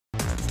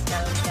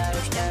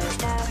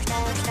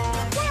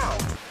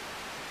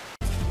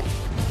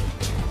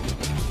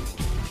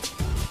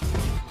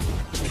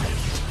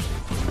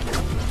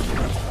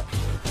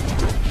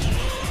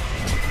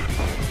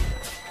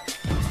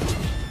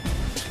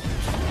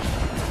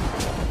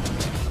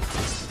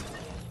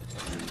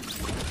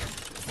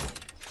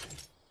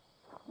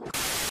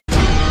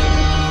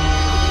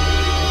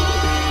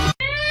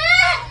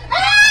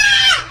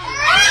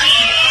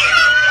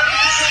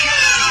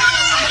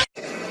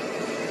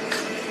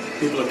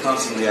People are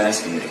constantly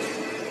asking me,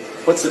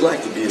 what's it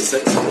like to be a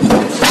sex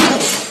offender?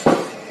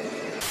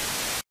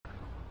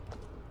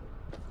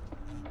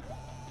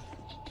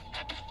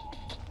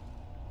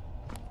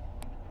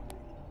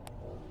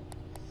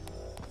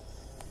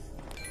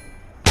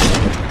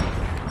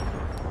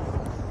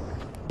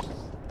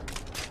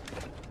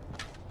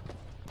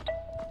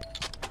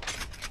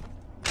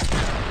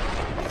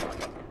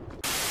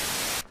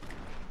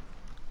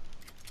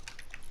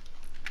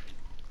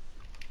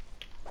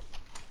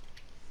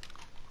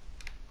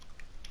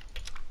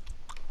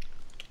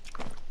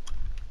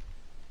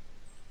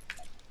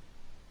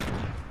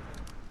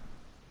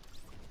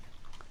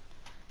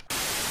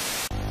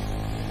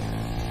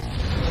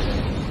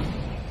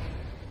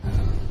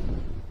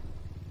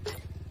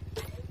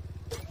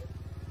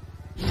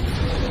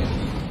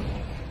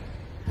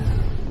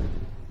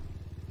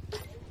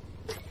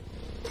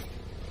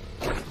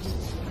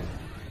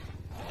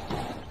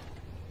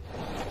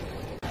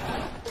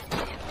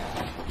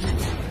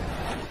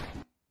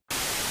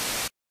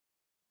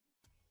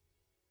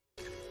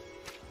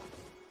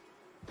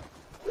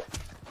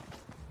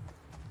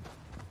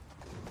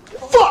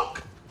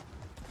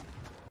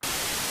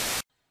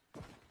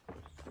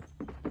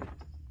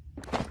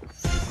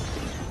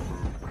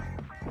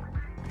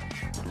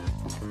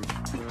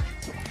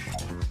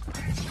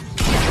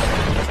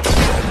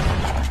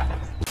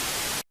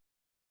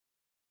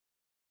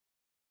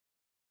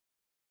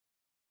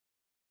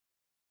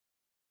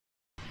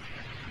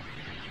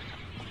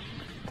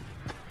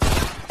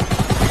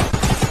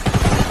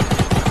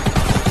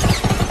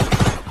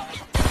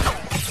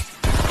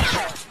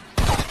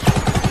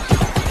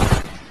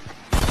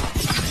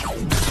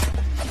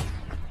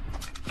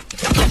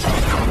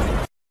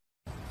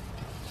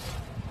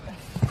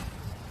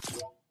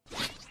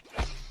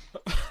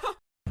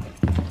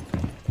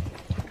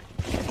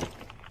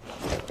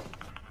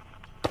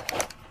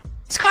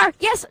 Scar,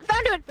 yes,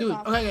 found it. Dude,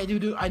 okay,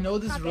 dude, I know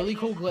this really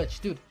cool glitch,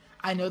 dude.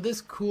 I know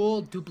this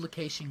cool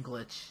duplication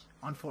glitch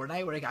on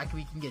Fortnite where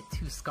we can get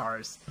 2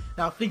 scars.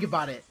 Now think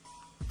about it,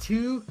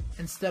 2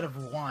 instead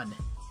of 1.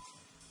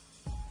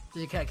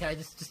 Dude, can I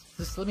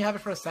just let me have it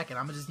for a second?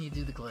 I'm gonna just need to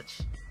do the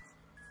glitch.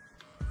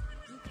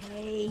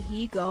 Okay, here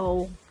you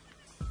go.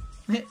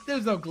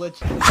 There's no glitch.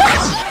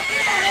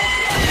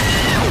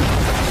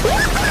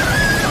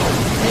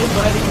 Hey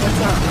buddy,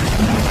 what's up?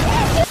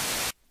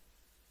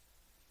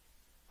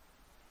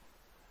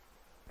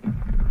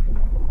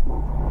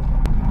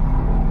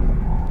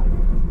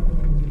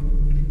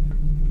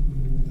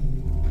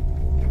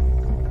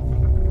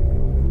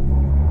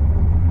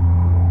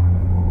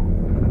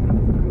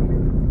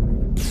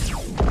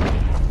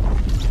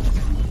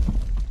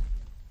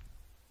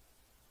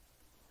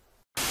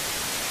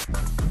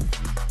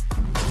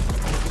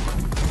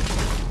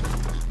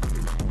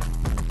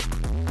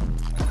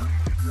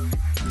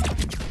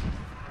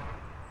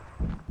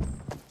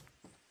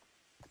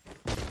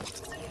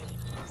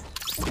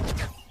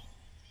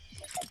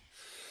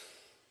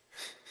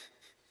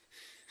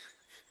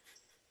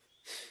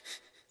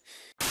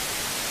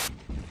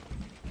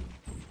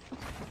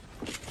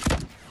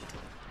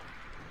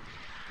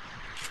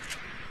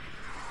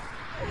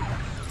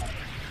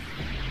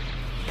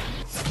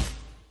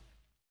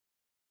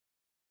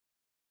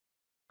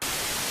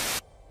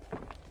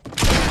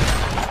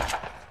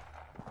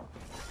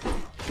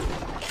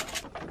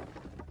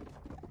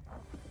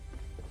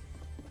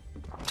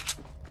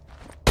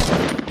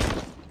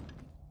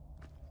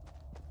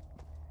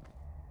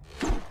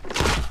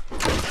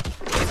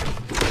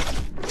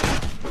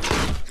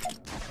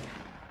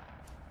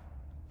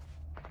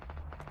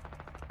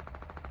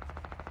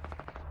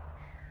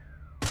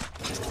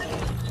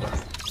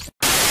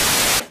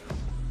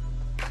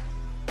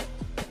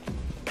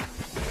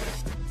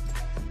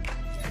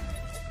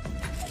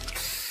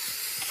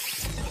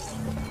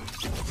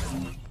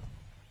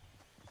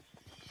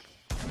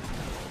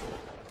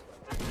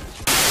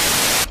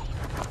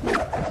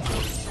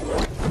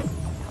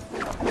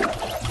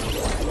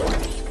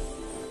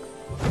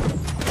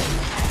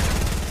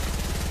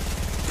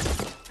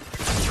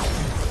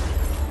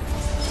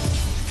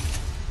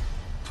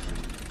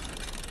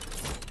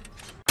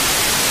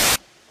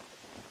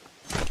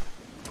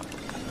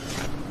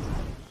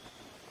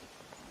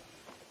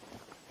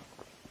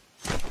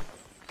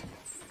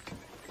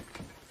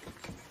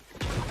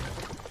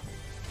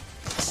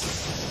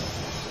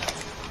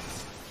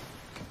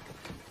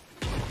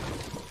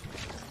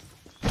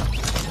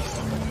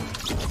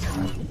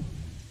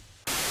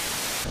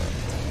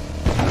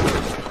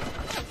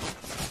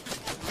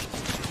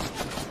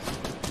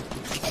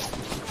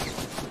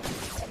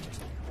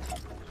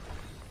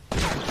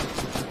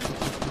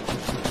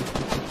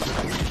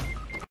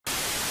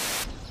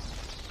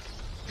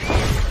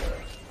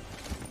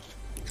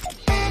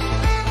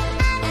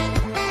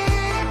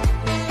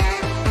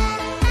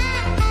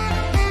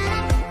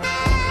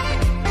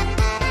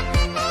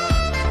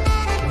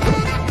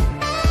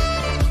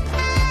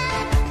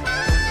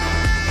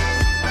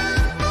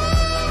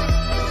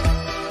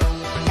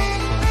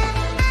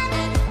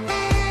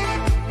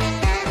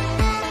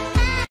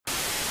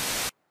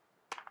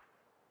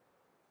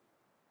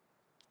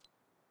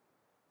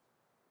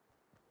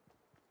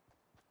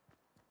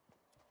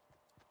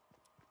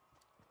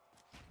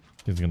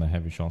 He's gonna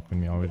heavy shotgun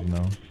me, I already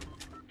know.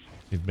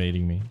 He's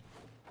baiting me.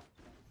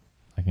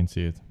 I can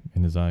see it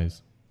in his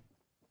eyes.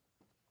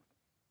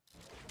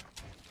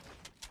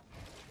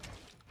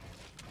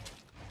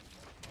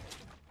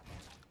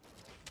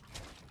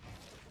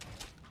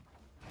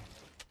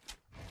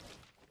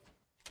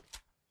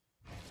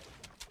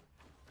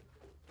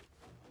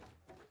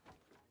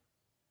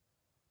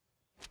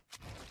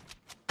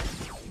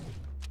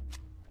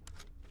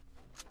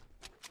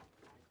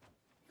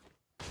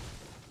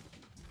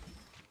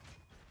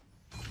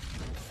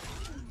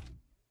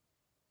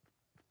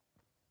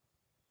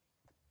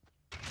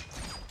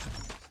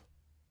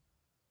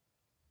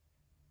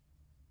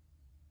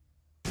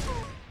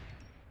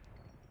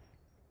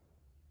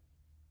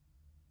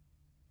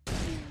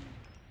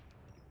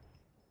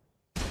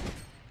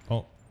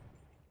 Oh.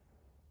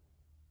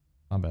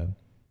 My bad.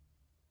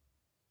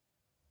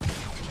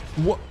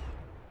 What?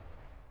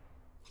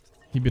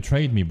 He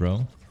betrayed me,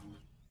 bro.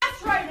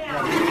 Right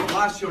now.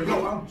 Last year,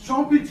 yo, I'm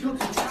jumping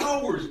tilted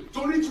towers.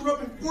 Don't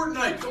interrupt in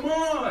Fortnite. Come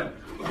on.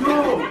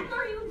 No. What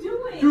are you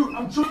doing? Dude,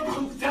 I'm jumping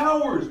tilted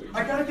towers.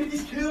 I gotta get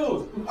these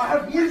kills. I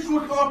have missions to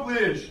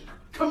accomplish.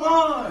 Come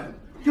on.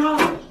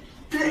 Gosh,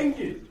 dang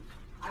it.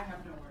 I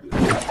have no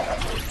words.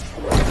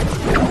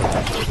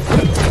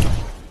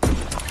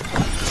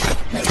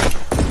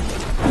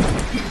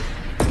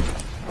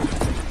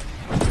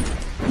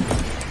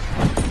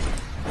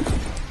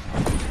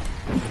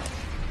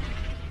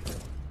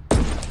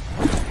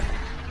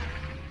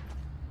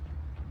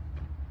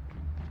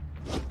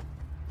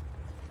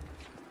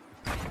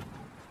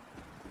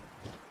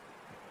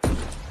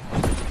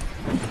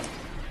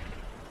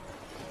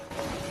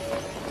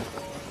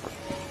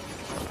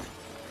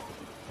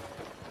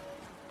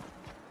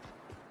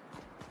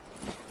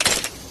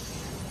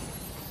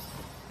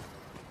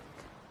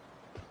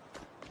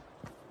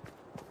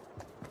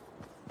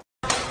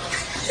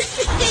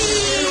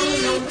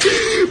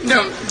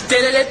 No.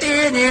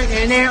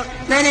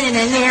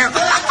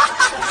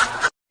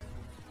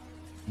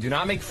 Do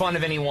not make fun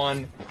of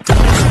anyone.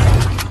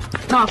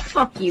 Oh,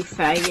 fuck you,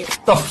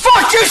 faggot. The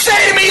fuck you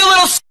say to me, you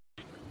little s-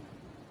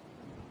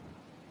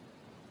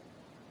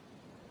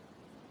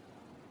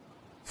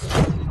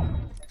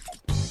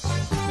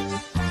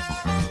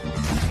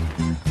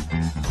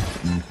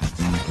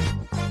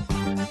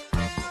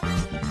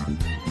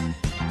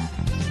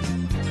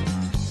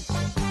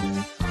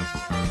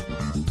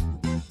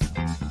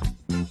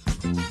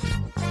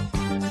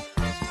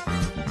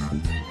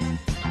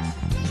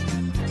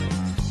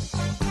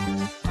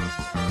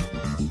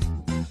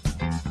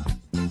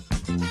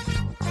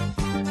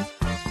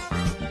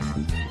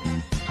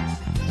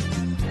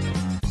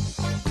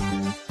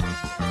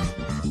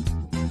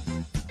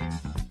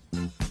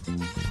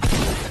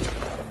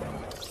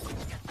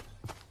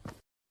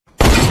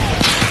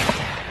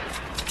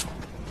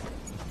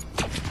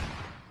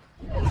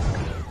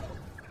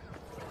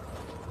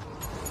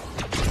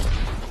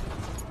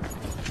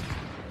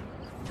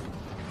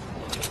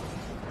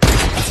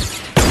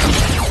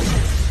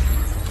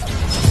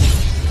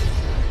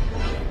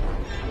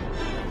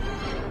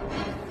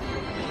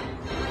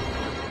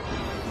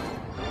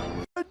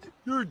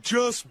 You're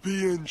just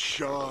being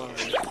shy.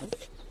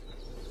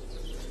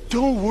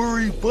 Don't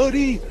worry,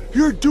 buddy.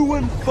 You're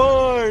doing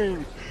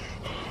fine.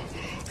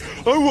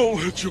 I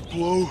won't let you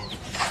blow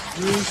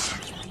this.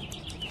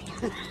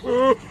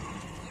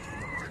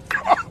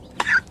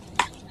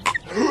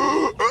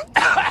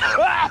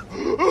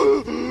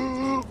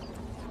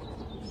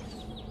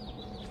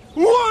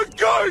 What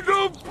kind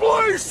of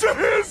place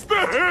is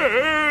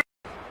this?